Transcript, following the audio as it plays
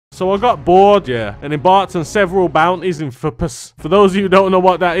So I got bored, yeah, and embarked on several bounties in FPS. For those of you who don't know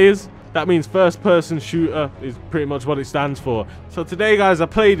what that is, that means first person shooter is pretty much what it stands for. So today, guys, I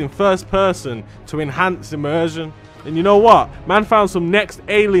played in first person to enhance immersion. And you know what? Man found some next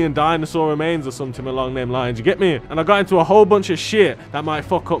alien dinosaur remains or something along them lines, you get me? And I got into a whole bunch of shit that might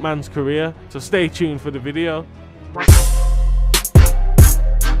fuck up man's career. So stay tuned for the video.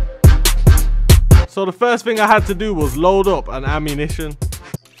 So the first thing I had to do was load up an ammunition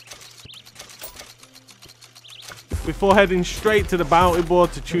before heading straight to the bounty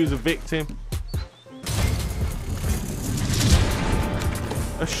board to choose a victim.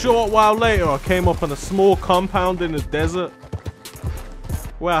 A short while later, I came up on a small compound in the desert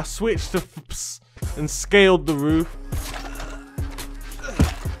where I switched to FPS and scaled the roof.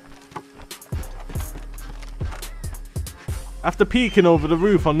 After peeking over the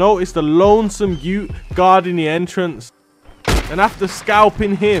roof, I noticed a lonesome Ute guarding the entrance. And after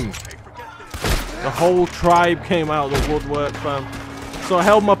scalping him, the whole tribe came out of the woodwork, fam. So I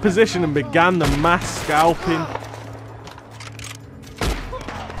held my position and began the mass scalping.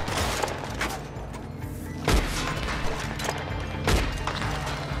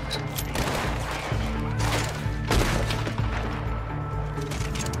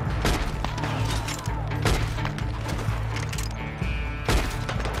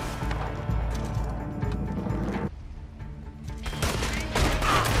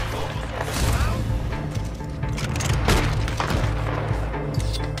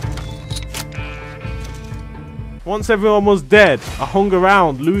 Once everyone was dead, I hung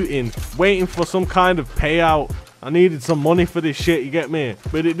around looting, waiting for some kind of payout. I needed some money for this shit, you get me?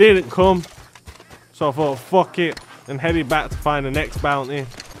 But it didn't come. So I thought, fuck it, and headed back to find the next bounty.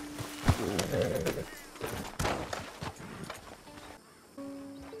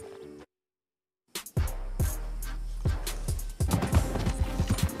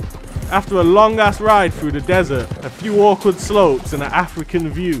 After a long ass ride through the desert, a few awkward slopes and an African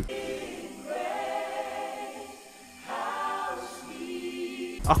view,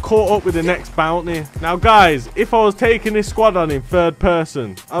 I caught up with the next bounty. Now guys, if I was taking this squad on in third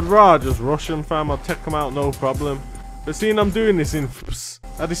person, I'd rather just rush them, fam. I'd take them out no problem. But seeing I'm doing this in FPS,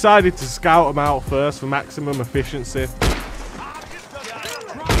 I decided to scout them out first for maximum efficiency.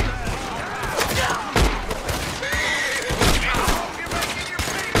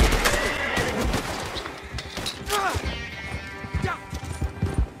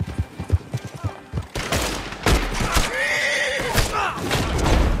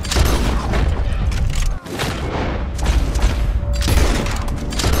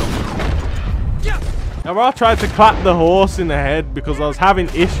 Now I tried to clap the horse in the head because I was having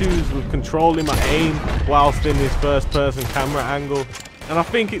issues with controlling my aim whilst in this first person camera angle. And I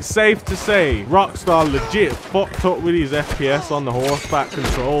think it's safe to say Rockstar legit fucked up with his FPS on the horseback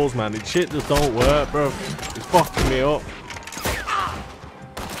controls, man. This shit just don't work, bro. It's fucking me up.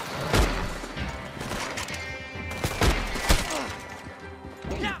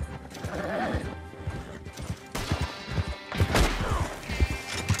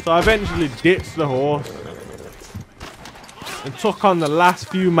 So I eventually ditched the horse and took on the last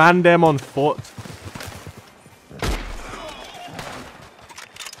few man them on foot.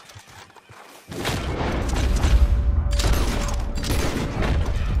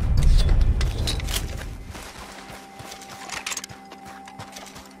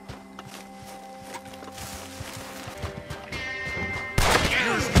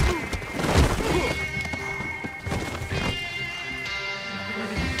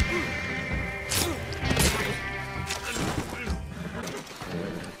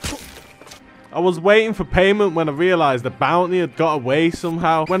 I was waiting for payment when I realized the bounty had got away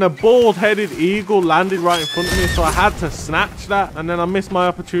somehow. When a bald-headed eagle landed right in front of me, so I had to snatch that, and then I missed my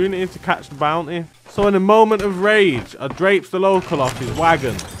opportunity to catch the bounty. So in a moment of rage, I draped the local off his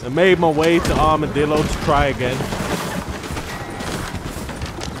wagon and made my way to Armadillo to try again.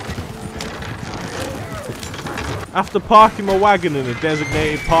 After parking my wagon in a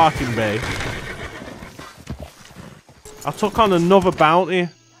designated parking bay, I took on another bounty.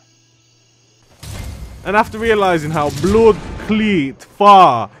 And after realizing how blood-cleat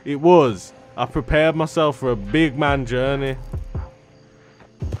far it was, I prepared myself for a big man journey.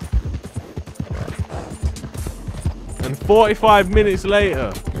 And 45 minutes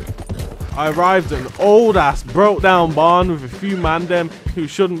later, I arrived at an old-ass broke-down barn with a few man dem who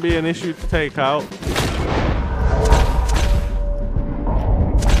shouldn't be an issue to take out.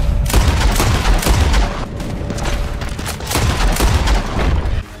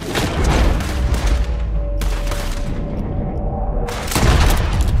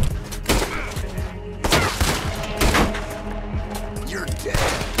 You're dead.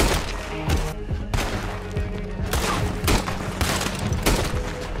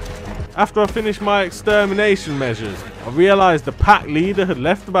 After I finished my extermination measures, I realised the pack leader had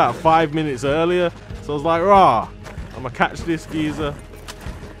left about 5 minutes earlier, so I was like, rah, I'm gonna catch this geezer.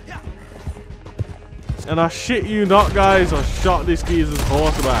 And I shit you not, guys, I shot this geezer's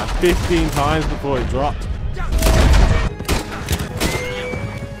horse about 15 times before it dropped.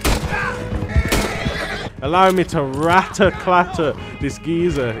 Allowing me to rat-a-clatter this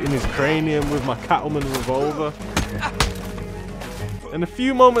geezer in his cranium with my cattleman revolver. And a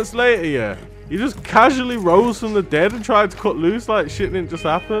few moments later, yeah, he just casually rose from the dead and tried to cut loose like shit didn't just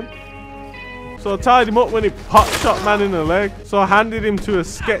happen. So I tied him up when he pot shot man in the leg. So I handed him to a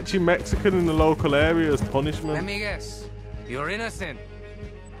sketchy Mexican in the local area as punishment. Let me guess, you're innocent.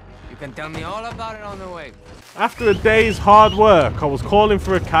 You can tell me all about it on the way. After a day's hard work, I was calling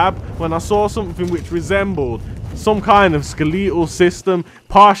for a cab when I saw something which resembled some kind of skeletal system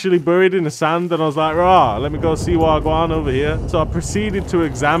partially buried in the sand, and I was like, rah, let me go see what I go on over here. So I proceeded to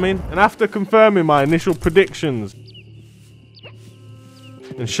examine, and after confirming my initial predictions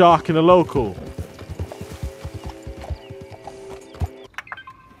and sharking a local,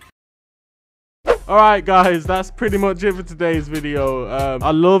 alright guys, that's pretty much it for today's video.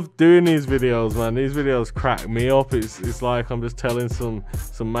 I love doing these videos, man. These videos crack me up. It's like I'm just telling some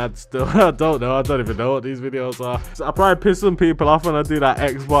mad stuff. I don't even know what these videos are. So I probably piss some people off when I do that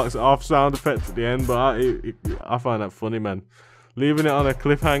Xbox off sound effect at the end, but I find that funny, man. Leaving it on a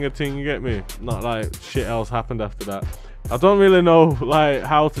cliffhanger thing, you get me? Not like shit else happened after that. I don't really know like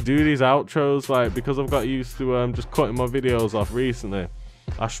how to do these outros, like, because I've got used to just cutting my videos off recently.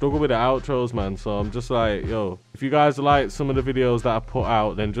 I struggle with the outros, man, so I'm just like, yo, if you guys like some of the videos that I put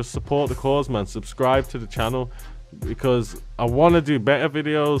out, then just support the cause, man. Subscribe to the channel, because I want to do better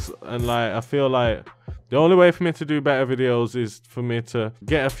videos, and like I feel like the only way for me to do better videos is for me to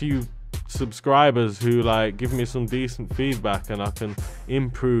get a few subscribers who like give me some decent feedback, and I can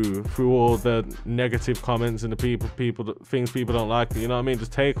improve through all the negative comments and the things people don't like, you know what I mean?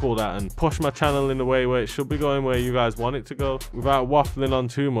 Just take all that and push my channel in the way where it should be going, where you guys want it to go, without waffling on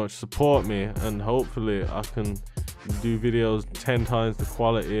too much. Support me, and hopefully I can do videos 10 times the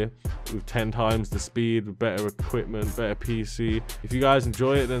quality with 10 times the speed, with better equipment, better PC. If you guys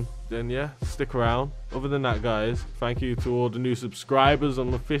enjoy it, then yeah, stick around. Other than that, guys, thank you to all the new subscribers.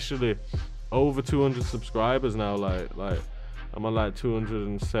 I'm officially over 200 subscribers now. Like I'm on like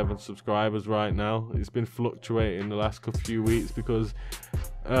 207 subscribers right now. It's been fluctuating the last few weeks because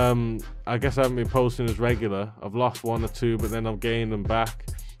I guess I haven't been posting as regular. I've lost 1 or 2, but then I've gained them back.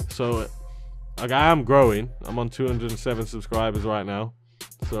 So like, I am growing. I'm on 207 subscribers right now,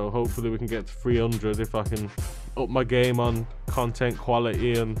 so hopefully we can get to 300 if I can up my game on content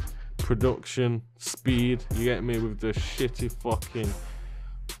quality and production speed, you get me, with the shitty fucking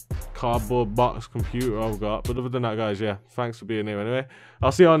cardboard box computer I've got. But other than that, guys, yeah, thanks for being here anyway.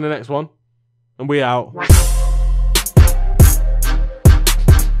 I'll see you on the next one, and we out.